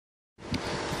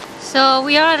So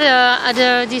we are at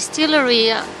the distillery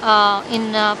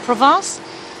in Provence,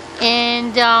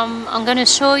 and I'm going to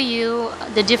show you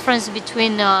the difference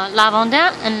between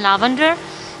lavandin and lavender.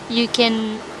 You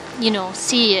can,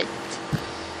 see it.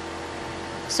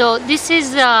 So this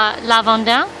is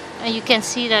lavandin, and you can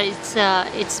see that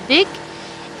it's big,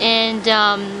 and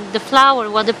the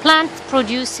flower, the plant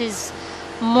produces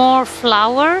more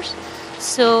flowers.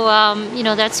 So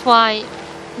that's why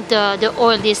the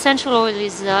oil, the essential oil,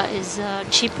 is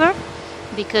cheaper,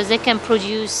 because they can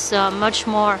produce much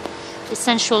more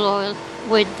essential oil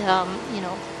with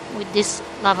with this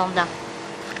lavandin.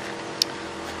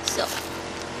 So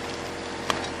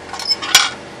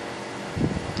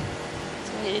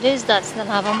here it is. That's the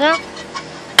lavandin,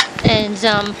 and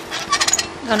I'm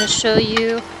gonna show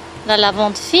you la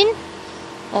lavande fine,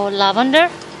 or lavender.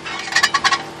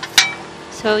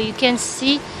 So you can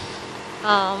see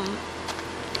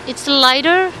it's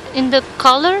lighter in the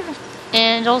color,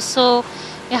 and also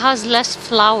it has less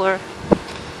flower.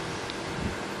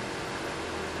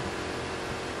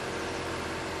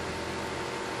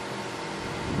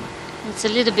 It's a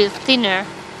little bit thinner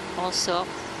also.